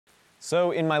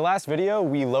So in my last video,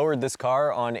 we lowered this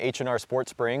car on H&R Sport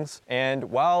Springs,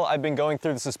 and while I've been going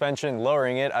through the suspension,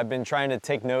 lowering it, I've been trying to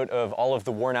take note of all of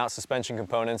the worn out suspension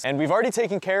components, and we've already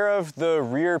taken care of the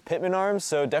rear pitman arms,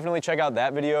 so definitely check out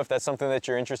that video if that's something that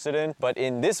you're interested in. But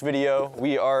in this video,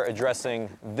 we are addressing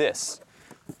this.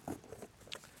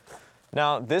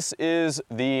 Now, this is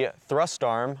the thrust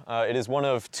arm. It is one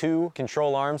of two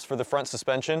control arms for the front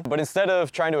suspension. But instead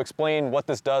of trying to explain what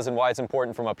this does and why it's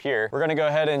important from up here, we're gonna go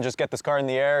ahead and just get this car in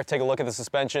the air, take a look at the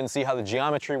suspension, see how the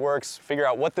geometry works, figure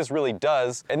out what this really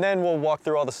does, and then we'll walk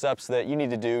through all the steps that you need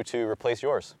to do to replace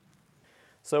yours.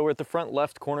 So we're at the front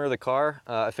left corner of the car.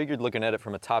 I figured looking at it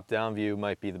from a top-down view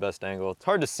might be the best angle. It's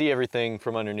hard to see everything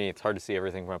from underneath. It's hard to see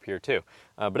everything from up here too.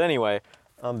 But anyway,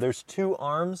 there's two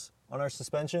arms on our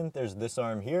suspension. There's this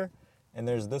arm here, and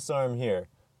there's this arm here.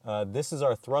 This is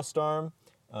our thrust arm.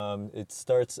 It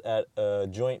starts at a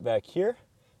joint back here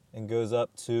and goes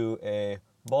up to a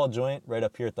ball joint right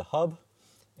up here at the hub.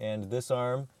 And this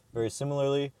arm, very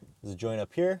similarly, is a joint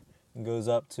up here and goes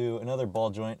up to another ball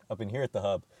joint up in here at the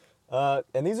hub.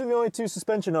 And these are the only two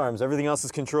suspension arms. Everything else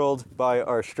is controlled by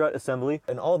our strut assembly.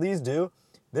 And all these do,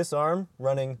 this arm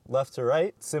running left to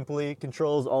right, simply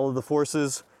controls all of the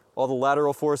forces, all the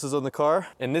lateral forces on the car.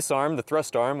 And this arm, the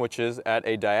thrust arm, which is at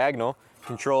a diagonal,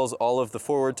 controls all of the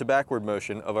forward to backward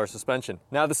motion of our suspension.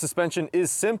 Now, the suspension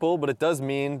is simple, but it does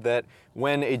mean that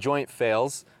when a joint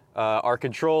fails, our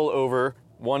control over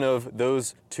one of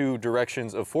those two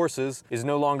directions of forces is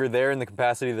no longer there in the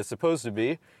capacity that's supposed to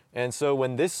be. And so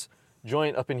when this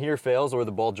joint up in here fails, or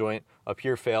the ball joint up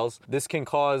here fails, this can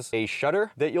cause a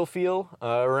shudder that you'll feel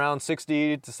around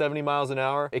 60 to 70 miles an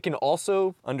hour. It can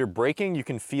also, under braking, you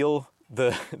can feel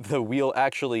the wheel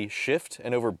actually shift,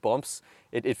 and over bumps,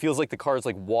 it feels like the car is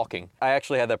like walking. I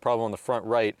actually had that problem on the front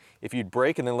right. If you'd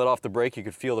brake and then let off the brake, you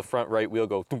could feel the front right wheel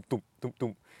go thump, thump, thump,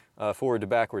 thump. Forward to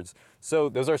backwards. So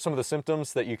those are some of the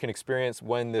symptoms that you can experience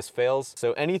when this fails.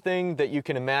 So anything that you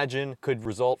can imagine could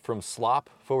result from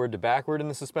slop forward to backward in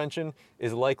the suspension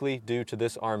is likely due to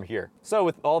this arm here. So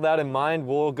with all that in mind,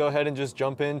 we'll go ahead and just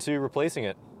jump into replacing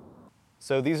it.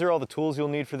 So these are all the tools you'll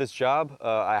need for this job.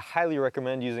 I highly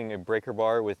recommend using a breaker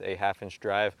bar with a 1/2-inch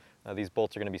drive. These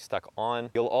bolts are going to be stuck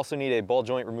on. You'll also need a ball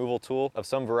joint removal tool of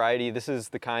some variety. This is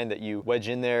the kind that you wedge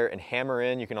in there and hammer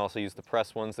in. You can also use the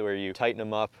press ones where you tighten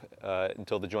them up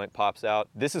until the joint pops out.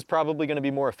 This is probably going to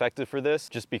be more effective for this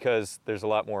just because there's a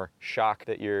lot more shock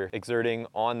that you're exerting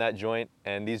on that joint,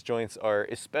 and these joints are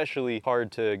especially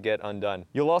hard to get undone.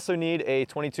 You'll also need a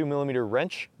 22mm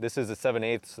wrench. This is a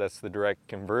 7/8, that's the direct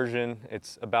conversion.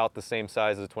 It's about the same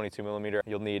size as a 22mm.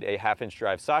 You'll need a 1/2-inch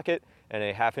drive socket and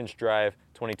a 1/2-inch drive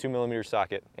 22mm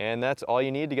socket. And that's all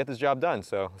you need to get this job done.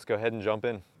 So let's go ahead and jump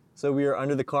in. So we are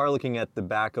under the car looking at the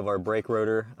back of our brake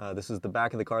rotor. This is the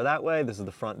back of the car that way, this is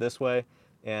the front this way,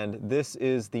 and this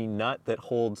is the nut that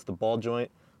holds the ball joint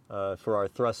for our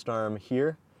thrust arm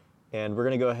here. And we're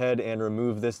gonna go ahead and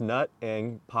remove this nut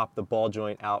and pop the ball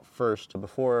joint out first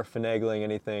before finagling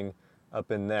anything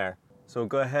up in there. So we'll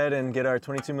go ahead and get our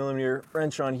 22mm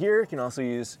wrench on here. You can also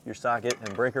use your socket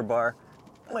and breaker bar.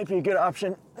 Might be a good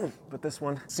option, but this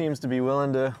one seems to be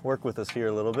willing to work with us here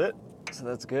a little bit, so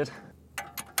that's good.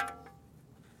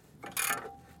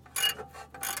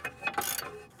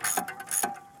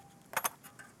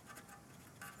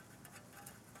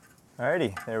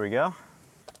 Alrighty, there we go.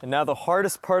 And now the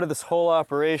hardest part of this whole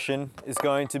operation is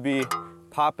going to be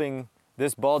popping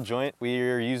this ball joint. We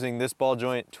are using this ball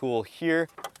joint tool here.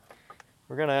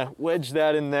 We're gonna wedge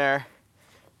that in there,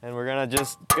 and we're gonna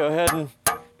just go ahead and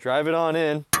drive it on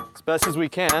in as best as we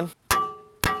can.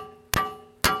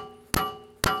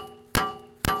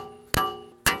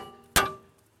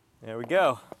 There we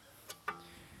go.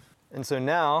 And so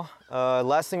now,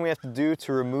 last thing we have to do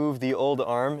to remove the old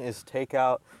arm is take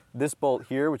out this bolt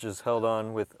here, which is held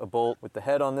on with a bolt with the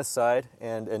head on this side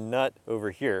and a nut over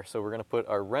here. So we're gonna put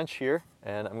our wrench here,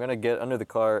 and I'm gonna get under the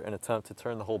car and attempt to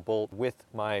turn the whole bolt with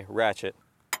my ratchet.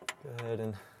 Go ahead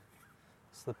and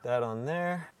slip that on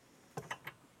there.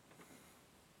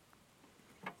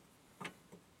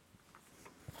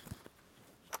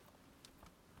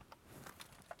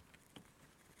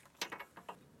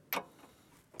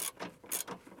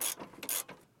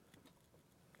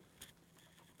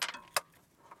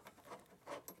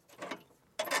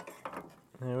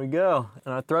 There we go,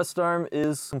 and our thrust arm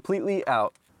is completely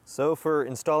out. So for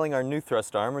installing our new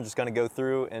thrust arm, we're just gonna go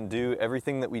through and do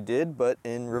everything that we did, but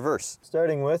in reverse.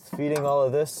 Starting with feeding all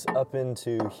of this up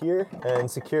into here and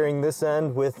securing this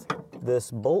end with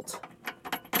this bolt.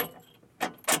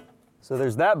 So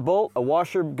there's that bolt. A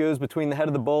washer goes between the head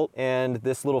of the bolt and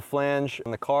this little flange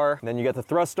in the car. And then you got the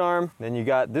thrust arm, then you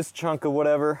got this chunk of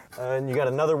whatever, and you got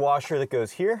another washer that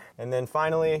goes here. And then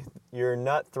finally, your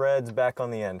nut threads back on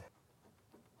the end.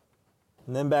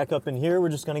 And then back up in here, we're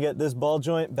just gonna get this ball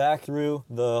joint back through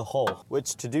the hull,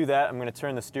 which to do that, I'm gonna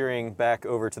turn the steering back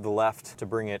over to the left to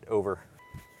bring it over.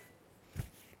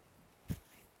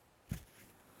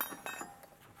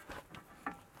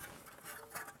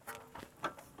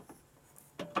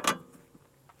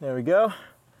 There we go.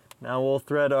 Now we'll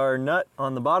thread our nut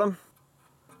on the bottom.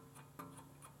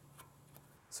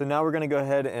 So now we're gonna go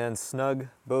ahead and snug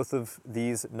both of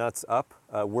these nuts up.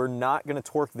 We're not gonna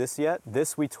torque this yet.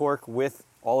 This we torque with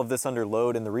all of this under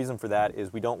load, and the reason for that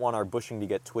is we don't want our bushing to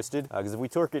get twisted, because if we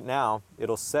torque it now,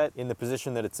 it'll set in the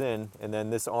position that it's in, and then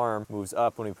this arm moves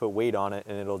up when we put weight on it,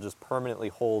 and it'll just permanently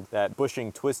hold that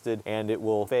bushing twisted, and it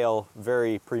will fail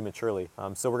very prematurely.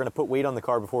 So we're gonna put weight on the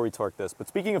car before we torque this. But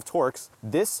speaking of torques,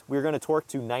 this we're gonna torque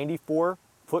to 94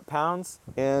 foot-pounds,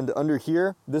 and under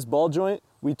here, this ball joint,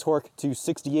 we torque to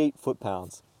 68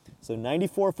 foot-pounds. So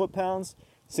 94 foot-pounds,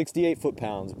 68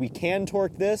 foot-pounds. We can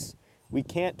torque this. We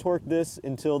can't torque this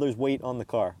until there's weight on the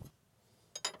car.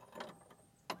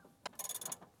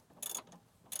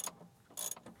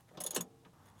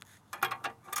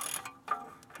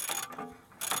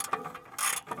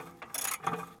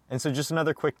 And so just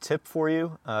another quick tip for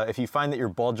you, if you find that your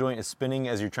ball joint is spinning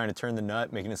as you're trying to turn the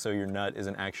nut, making it so your nut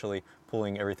isn't actually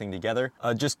pulling everything together,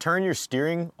 just turn your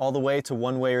steering all the way to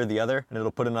one way or the other, and it'll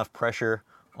put enough pressure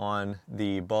on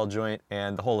the ball joint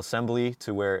and the whole assembly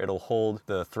to where it'll hold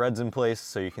the threads in place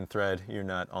so you can thread your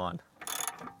nut on.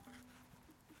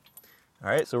 All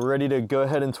right, so we're ready to go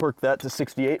ahead and torque that to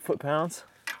 68 foot-pounds.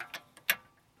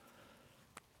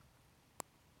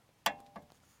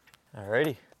 All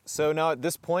righty. So now at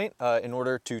this point, in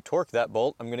order to torque that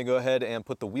bolt, I'm gonna go ahead and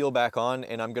put the wheel back on,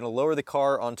 and I'm gonna lower the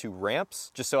car onto ramps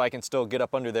just so I can still get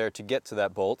up under there to get to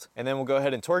that bolt. And then we'll go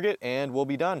ahead and torque it and we'll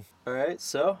be done. All right,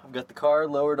 so I've got the car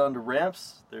lowered onto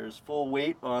ramps. There's full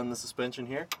weight on the suspension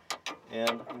here.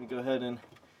 And I'm gonna go ahead and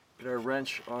get our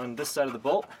wrench on this side of the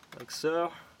bolt, like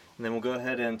so. And then we'll go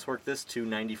ahead and torque this to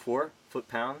 94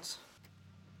 foot-pounds.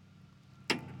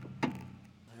 All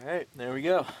right, there we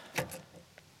go.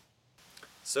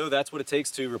 So that's what it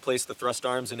takes to replace the thrust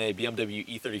arms in a BMW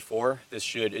E34. This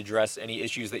should address any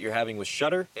issues that you're having with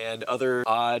shudder and other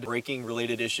odd braking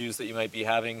related issues that you might be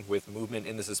having with movement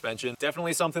in the suspension.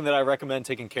 Definitely something that I recommend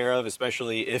taking care of,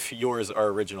 especially if yours are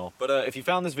original. But if you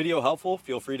found this video helpful,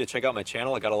 feel free to check out my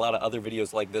channel. I got a lot of other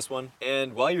videos like this one.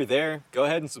 And while you're there, go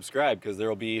ahead and subscribe, because there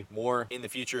will be more in the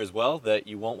future as well that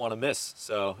you won't want to miss.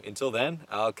 So until then,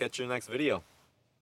 I'll catch you in the next video.